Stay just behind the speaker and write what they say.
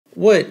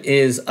What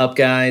is up,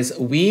 guys?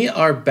 We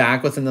are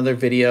back with another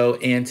video,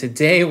 and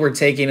today we're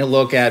taking a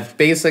look at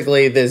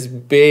basically this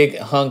big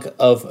hunk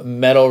of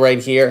metal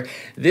right here.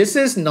 This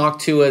is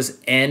Noctua's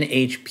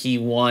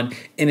NHP1,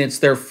 and it's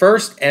their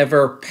first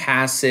ever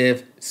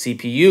passive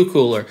CPU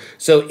cooler.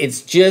 So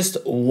it's just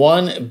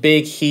one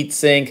big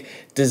heatsink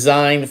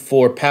designed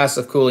for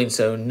passive cooling,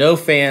 so no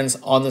fans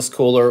on this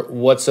cooler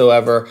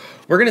whatsoever.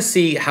 We're gonna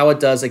see how it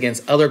does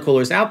against other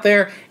coolers out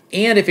there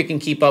and if it can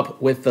keep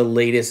up with the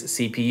latest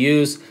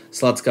CPUs.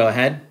 So let's go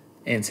ahead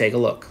and take a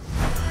look.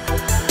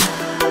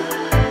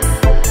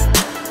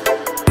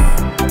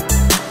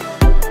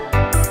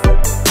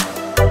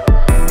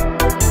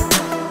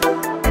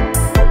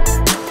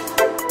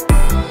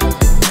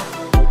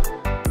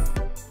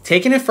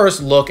 Taking a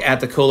first look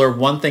at the cooler,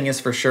 one thing is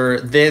for sure,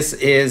 this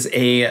is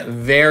a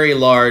very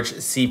large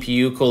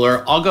CPU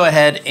cooler. I'll go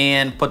ahead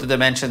and put the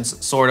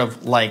dimensions sort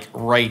of like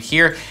right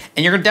here.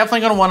 And you're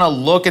definitely gonna wanna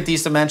look at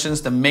these dimensions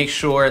to make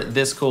sure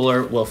this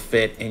cooler will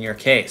fit in your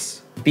case.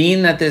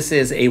 Being that this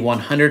is a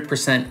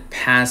 100%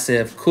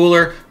 passive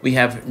cooler, we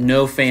have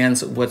no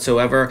fans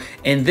whatsoever.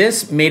 And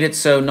this made it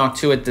so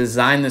Noctua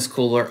designed this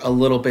cooler a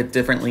little bit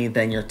differently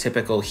than your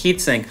typical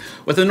heatsink.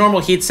 With a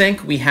normal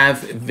heatsink, we have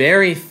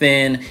very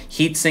thin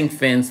heatsink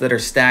fins that are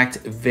stacked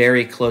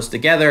very close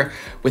together.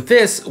 With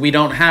this, we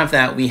don't have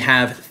that. We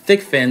have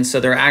thick fins,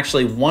 so they're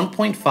actually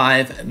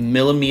 1.5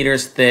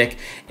 millimeters thick,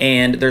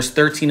 and there's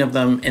 13 of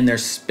them, and they're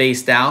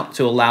spaced out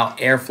to allow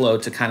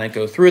airflow to kind of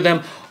go through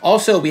them.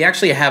 Also, we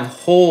actually have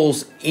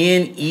holes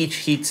in each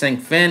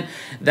heatsink fin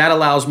that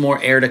allows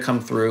more air to come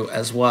through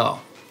as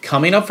well.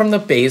 Coming up from the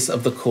base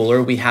of the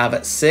cooler, we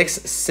have six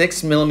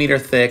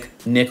 6mm thick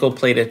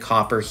nickel-plated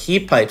copper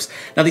heat pipes.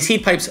 Now, these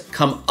heat pipes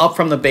come up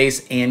from the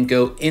base and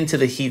go into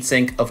the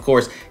heatsink, of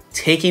course,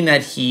 taking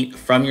that heat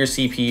from your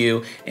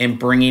CPU and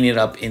bringing it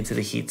up into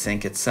the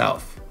heatsink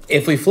itself.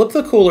 If we flip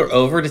the cooler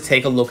over to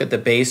take a look at the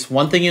base,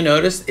 one thing you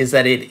notice is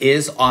that it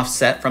is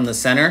offset from the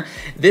center.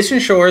 This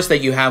ensures that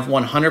you have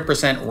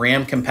 100%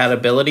 RAM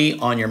compatibility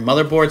on your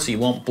motherboard, so you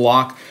won't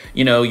block,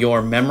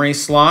 your memory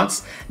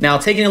slots. Now,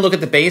 taking a look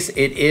at the base,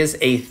 it is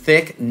a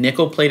thick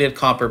nickel-plated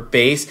copper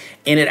base,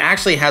 and it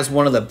actually has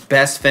one of the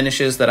best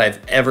finishes that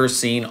I've ever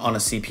seen on a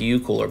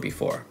CPU cooler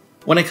before.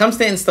 When it comes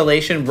to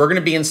installation, we're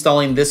gonna be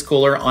installing this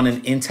cooler on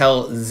an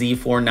Intel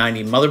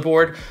Z490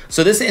 motherboard.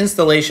 So this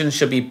installation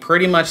should be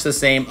pretty much the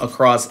same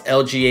across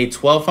LGA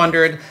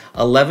 1200,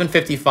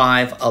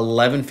 1155,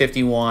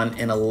 1151,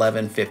 and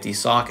 1150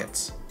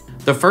 sockets.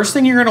 The first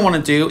thing you're gonna wanna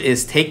do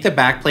is take the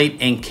backplate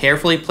and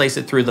carefully place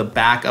it through the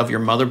back of your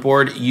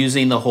motherboard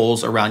using the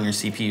holes around your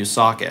CPU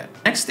socket.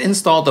 Next,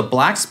 install the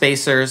black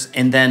spacers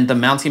and then the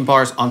mounting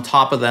bars on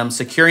top of them,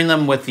 securing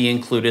them with the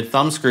included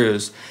thumb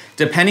screws.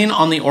 Depending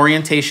on the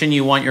orientation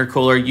you want your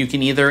cooler, you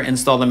can either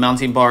install the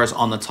mounting bars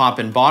on the top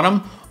and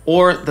bottom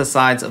or the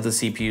sides of the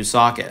CPU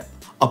socket.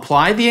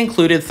 Apply the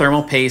included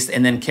thermal paste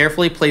and then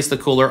carefully place the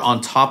cooler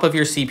on top of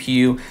your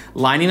CPU,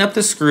 lining up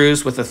the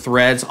screws with the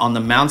threads on the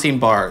mounting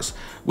bars.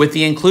 With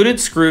the included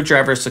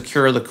screwdriver,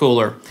 secure the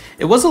cooler.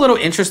 It was a little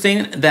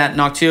interesting that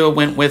Noctua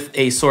went with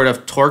a sort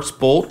of Torx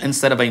bolt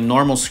instead of a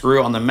normal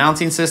screw on the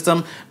mounting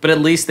system, but at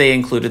least they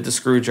included the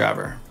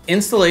screwdriver.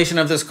 Installation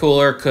of this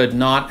cooler could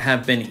not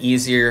have been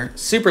easier.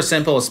 Super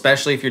simple,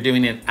 especially if you're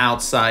doing it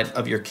outside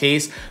of your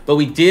case, but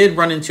we did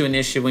run into an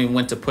issue when we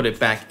went to put it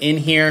back in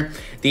here.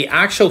 The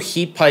actual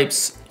heat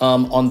pipes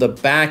on the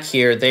back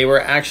here, they were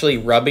actually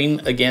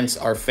rubbing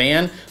against our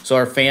fan, so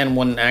our fan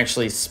wouldn't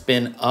actually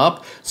spin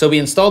up. So we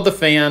installed the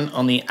fan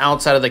on the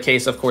outside of the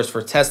case, of course,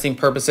 for testing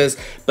purposes,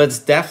 but it's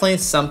definitely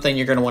something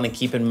you're gonna wanna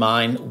keep in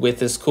mind with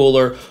this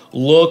cooler.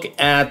 Look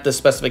at the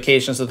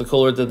specifications of the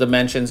cooler, the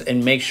dimensions,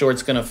 and make sure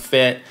it's gonna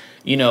fit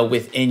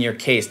within your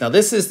case. Now,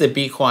 this is the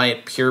Be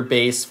Quiet Pure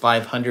Base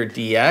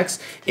 500DX.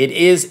 It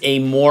is a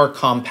more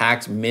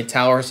compact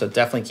mid-tower, so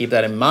definitely keep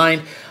that in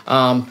mind.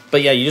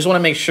 But yeah, you just wanna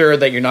make sure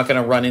that you're not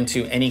gonna run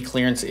into any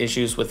clearance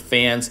issues with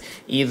fans,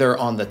 either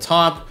on the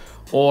top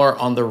or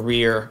on the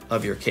rear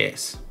of your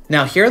case.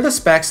 Now, here are the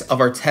specs of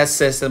our test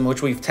system,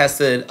 which we've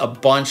tested a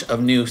bunch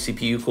of new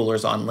CPU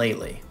coolers on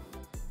lately.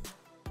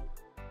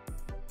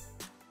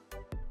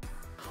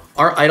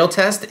 Our idle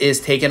test is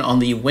taken on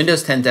the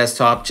Windows 10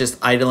 desktop, just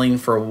idling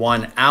for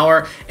 1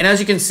 hour. And as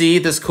you can see,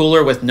 this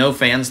cooler with no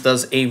fans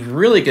does a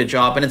really good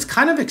job, and it's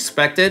kind of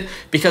expected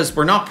because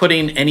we're not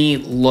putting any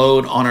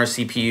load on our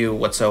CPU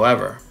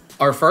whatsoever.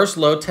 Our first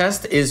load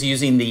test is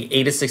using the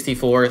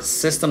AIDA64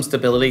 system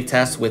stability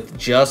test with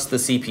just the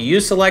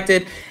CPU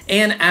selected.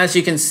 And as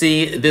you can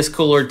see, this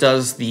cooler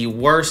does the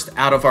worst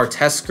out of our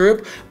test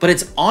group, but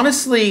it's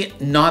honestly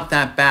not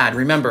that bad.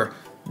 Remember,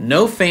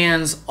 no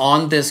fans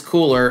on this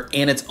cooler,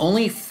 and it's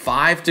only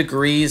 5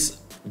 degrees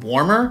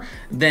warmer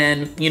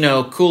than,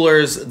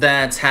 coolers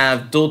that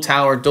have dual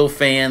tower, dual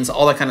fans,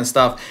 all that kind of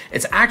stuff.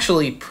 It's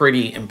actually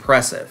pretty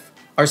impressive.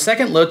 Our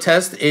second load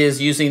test is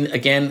using,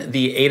 again,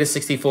 the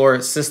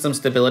AIDA64 system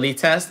stability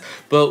test,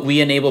 but we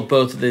enable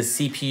both the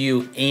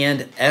CPU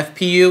and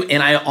FPU.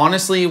 And I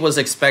honestly was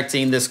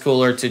expecting this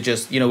cooler to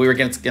just, we were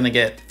gonna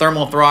get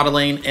thermal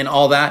throttling and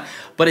all that,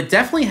 but it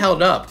definitely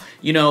held up.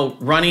 You know,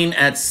 running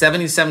at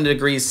 77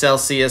 degrees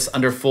Celsius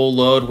under full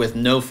load with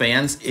no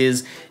fans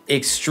is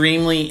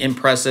extremely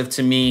impressive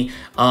to me.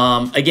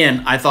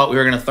 Again, I thought we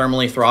were gonna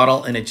thermally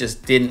throttle and it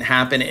just didn't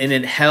happen, and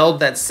it held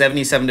that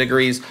 77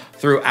 degrees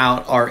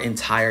throughout our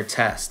entire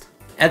test.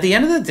 At the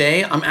end of the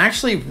day, I'm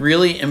actually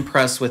really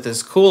impressed with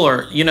this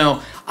cooler. You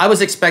know, I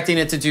was expecting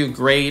it to do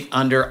great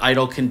under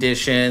idle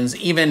conditions,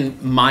 even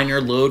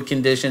minor load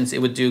conditions,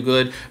 it would do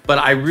good, but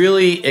I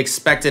really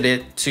expected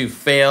it to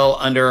fail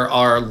under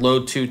our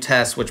load 2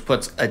 test, which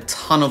puts a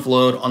ton of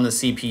load on the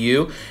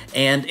CPU,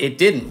 and it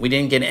didn't. We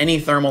didn't get any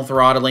thermal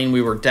throttling.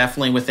 We were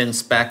definitely within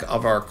spec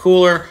of our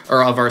cooler,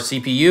 or of our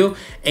CPU,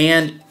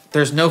 and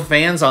there's no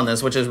fans on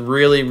this, which is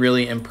really,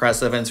 really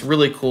impressive. And it's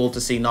really cool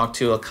to see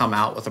Noctua come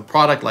out with a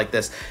product like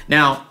this.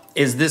 Now,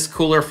 is this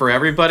cooler for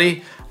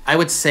everybody? I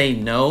would say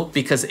no,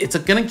 because it's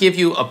gonna give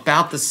you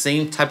about the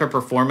same type of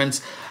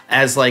performance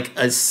as like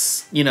a,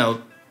 you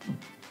know,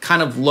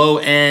 kind of low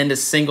end,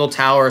 single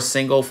tower,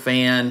 single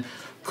fan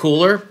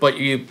cooler, but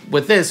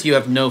with this, you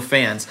have no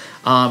fans.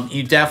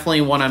 You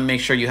definitely wanna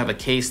make sure you have a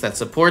case that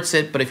supports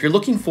it, but if you're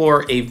looking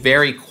for a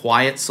very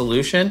quiet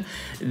solution,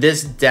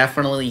 this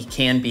definitely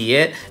can be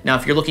it. Now,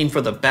 if you're looking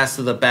for the best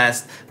of the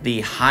best, the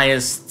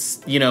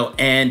highest, you know,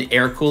 end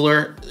air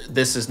cooler,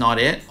 this is not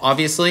it,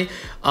 obviously.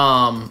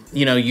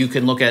 You know, you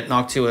can look at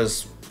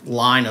Noctua's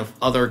line of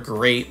other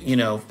great, you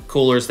know,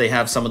 coolers. They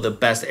have some of the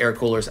best air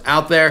coolers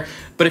out there.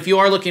 But if you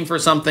are looking for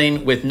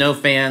something with no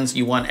fans,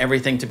 you want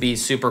everything to be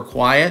super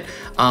quiet,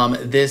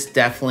 this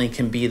definitely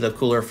can be the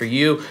cooler for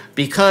you,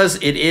 because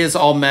it is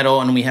all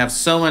metal and we have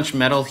so much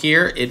metal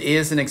here. It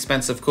is an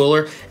expensive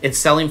cooler. It's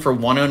selling for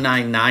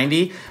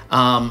 $109.90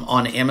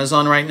 on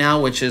Amazon right now,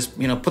 which is,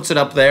 you know, puts it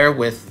up there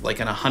with like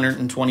an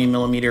 120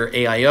 millimeter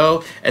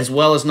AIO, as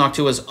well as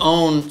Noctua's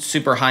own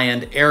super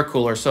high-end air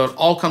cooler. So it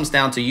all comes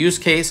down to use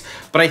case.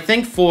 But I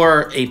think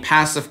for a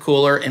passive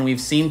cooler, and we've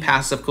seen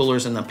passive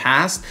coolers in the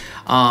past,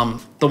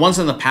 the ones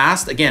in the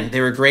past, again, they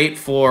were great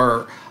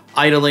for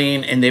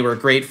idling and they were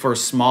great for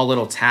small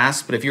little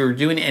tasks, but if you were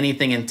doing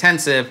anything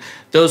intensive,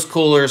 those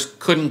coolers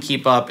couldn't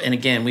keep up, and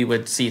again, we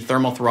would see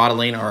thermal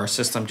throttling or our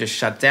system just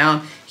shut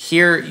down.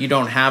 Here, you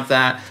don't have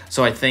that,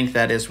 so I think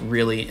that is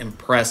really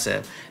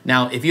impressive.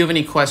 Now, if you have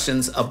any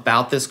questions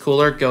about this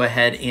cooler, go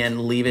ahead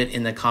and leave it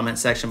in the comment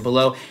section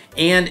below,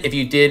 and if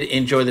you did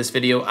enjoy this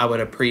video, I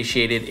would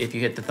appreciate it if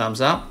you hit the thumbs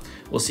up.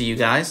 We'll see you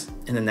guys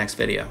in the next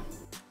video.